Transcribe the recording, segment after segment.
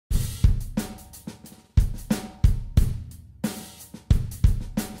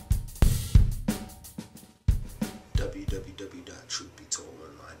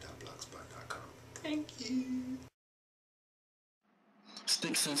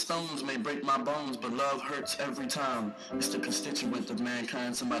Sticks and stones may break my bones, but love hurts every time. It's the constituent of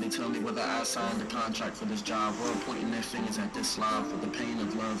mankind. Somebody tell me whether I signed a contract for this job. World pointing their fingers at this slob, for the pain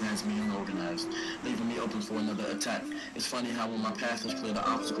of love has me unorganized, leaving me open for another attack. It's funny how when my path is clear, the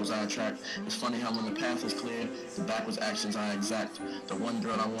obstacles I attract. It's funny how when the path is clear, the backwards actions I exact. The one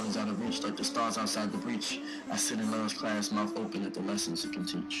girl I want is out of reach, like the stars outside the breach. I sit in love's class, mouth open at the lessons it can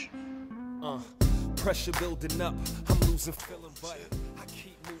teach. Pressure building up, I'm losing feeling, but I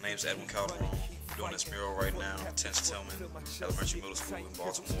keep moving. My name's Edwin Calderon. I'm doing this mural right now at Tinch Tilghman Elementary Middle School in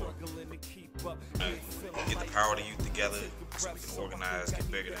Baltimore. Get the power of the youth together so we can organize,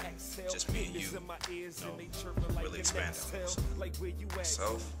 get bigger than just me and you. Really expand on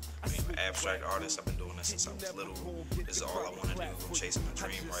myself. Being an abstract artist, I've been doing this since I was little. This is all I want to do. I'm chasing my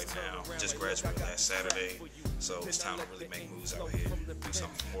dream right now. Just graduated last Saturday, so it's time to really make moves out here. Do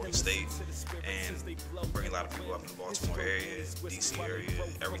something for Morgan State and bring a lot of people up in the Baltimore area, DC area,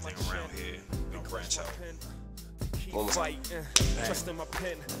 everything around here. We're gonna branch out. Trusting my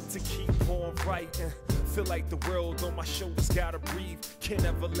pen to keep on writing. Feel like the world on my shoulders gotta breathe. Can't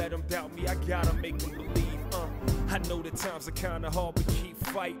ever let them doubt me, I gotta make them believe. I know the times are kinda hard, but keep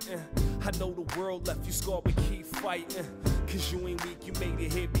fighting. I know the world left you scarred, but keep fighting. Cause you ain't weak, you made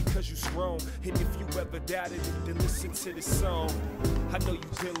it here because you strong. And if you ever doubted it, then listen to this song. I know you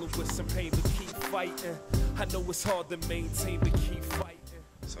dealing with some pain, but keep fighting. I know it's hard to maintain, but keep fighting.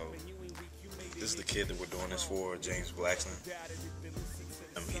 So, this is the kid that we're doing this for, James Blackston.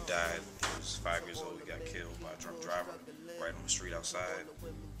 He died, he was 5 years old, he got killed by a drunk driver right on the street outside.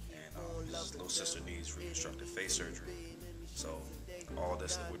 And his little sister needs reconstructive face surgery. So all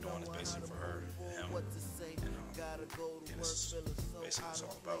this that we're doing is basically for her and him. And this is basically what it's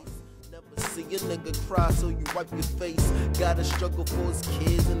all about. Never see a nigga cry, so you wipe your face. Gotta struggle for his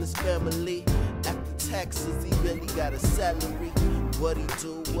kids and his family. After taxes, he barely got a salary. What he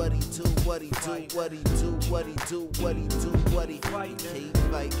do, what he do, what he do, what he do, what he do, what he do, what he keep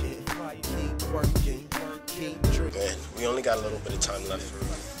fighting, keep working, keep drinking. Man, we only got a little bit of time left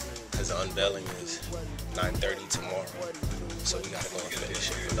because the unveiling is 9:30 tomorrow. So we gotta go and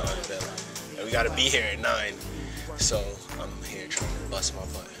finish it with the unveiling. And we gotta be here at 9. So I'm here trying to bust my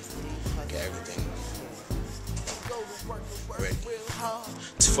butt. Get everything ready.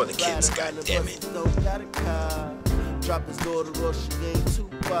 It's for the kids, goddammit. Drop his daughter or she ain't too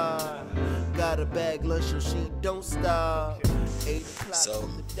far. Got a bag lunch so she don't stop. So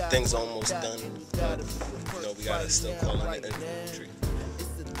things almost done, but you know we gotta still call in the infantry. It's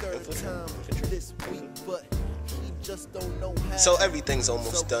the third time this week, but he just don't know how. So everything's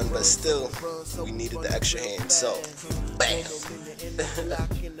almost done, but still we needed the extra hand. So bam.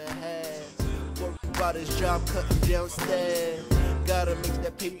 About his job cutting downstairs. Gotta make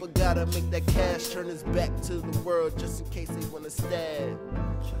that paper, gotta make that cash. Turn his back to the world just in case they wanna stab.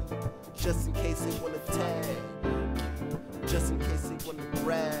 Just in case they wanna tag. Just in case they wanna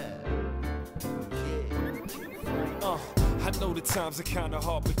grab. Yeah. I know the times are kinda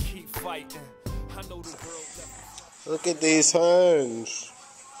hard, but keep fighting. I know the world. Look at these hands.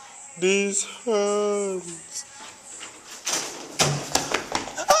 These hands.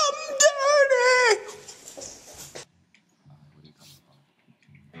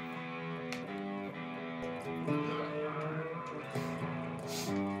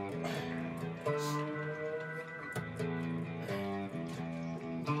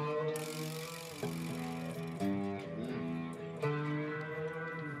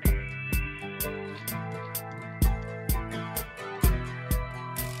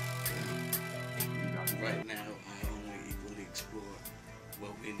 Right now, I only equally explore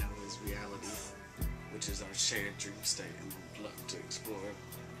what we know is reality, which is our shared dream state, and I'd love to explore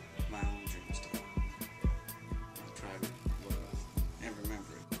my own dream state, my private world, and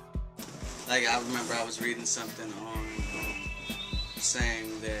remember it. Like, I remember I was reading something on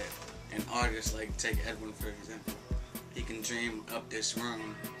saying that an artist, like take Edwin for example, he can dream up this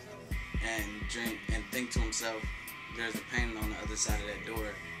room and think to himself, there's a painting on the other side of that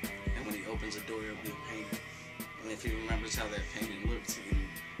door. And when he opens the door, it'll be a painting. And if he remembers how that painting looks, he can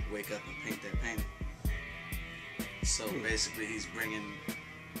wake up and paint that painting. So basically, he's bringing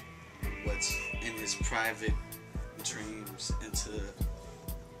what's in his private dreams into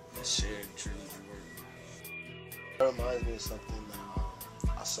a shared dream world. It reminds me of something that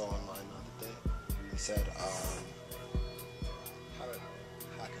I saw online the other day. He said, how can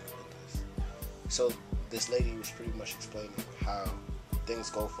I put this? So this lady was pretty much explaining how things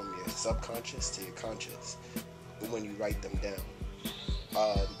go from your subconscious to your conscious when you write them down,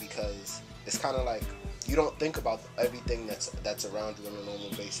 because it's kind of like you don't think about everything that's around you on a normal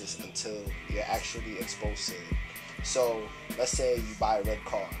basis until you're actually exposed to it. So let's say you buy a red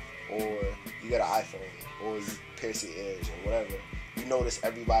car, or you get an iPhone, or you pierce your ears, or whatever. You notice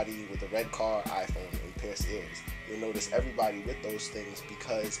everybody with a red car, iPhone, and pierced ears. You'll notice everybody with those things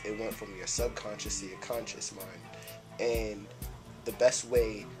because it went from your subconscious to your conscious mind. And the best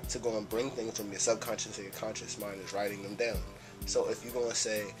way to go and bring things from your subconscious to your conscious mind is writing them down. So if you're gonna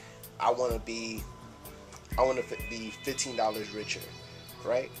say, I want to be $15 richer,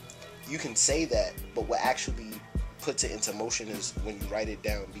 right? You can say that, but what actually puts it into motion is when you write it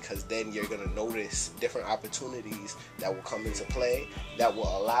down, because then you're gonna notice different opportunities that will come into play that will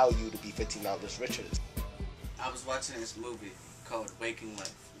allow you to be $15 richer. I was watching this movie called Waking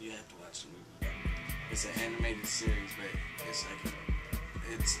Life. You have to watch the movie. It's an animated series, but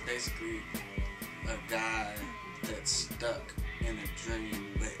it's basically a guy that's stuck in a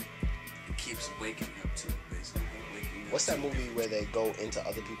dream, but he keeps waking up to it, basically. What's that movie where they go into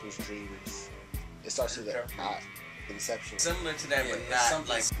other people's dreams? It starts with an Inception. Similar to that, but not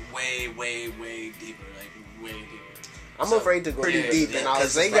like way, way, way deeper. Like way deeper. I'm afraid to go pretty deep, and I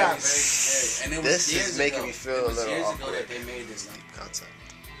was like, and it was this is making me feel a little years awkward. ago that they made this concept.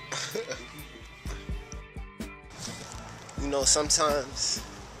 You know, sometimes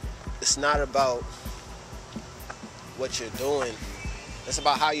it's not about what you're doing. It's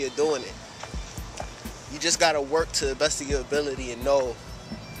about how you're doing it. You just gotta work to the best of your ability and know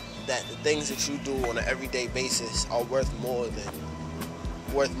that the things that you do on an everyday basis are worth more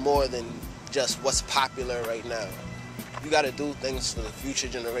than just what's popular right now. You gotta do things for the future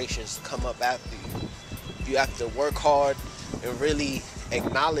generations to come up after you. You have to work hard and really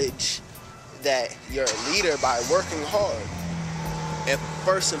acknowledge that you're a leader by working hard. And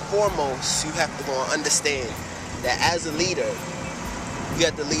first and foremost, you have to go and understand that as a leader, you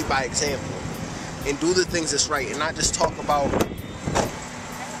have to lead by example and do the things that's right, and not just talk about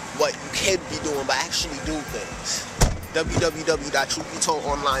what you can be doing, but actually do things.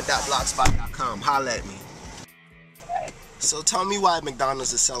 www.truthbetoldonline.blogspot.com. Holla at me. So tell me why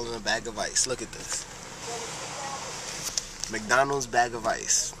McDonald's is selling a bag of ice. Look at this. McDonald's bag of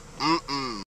ice.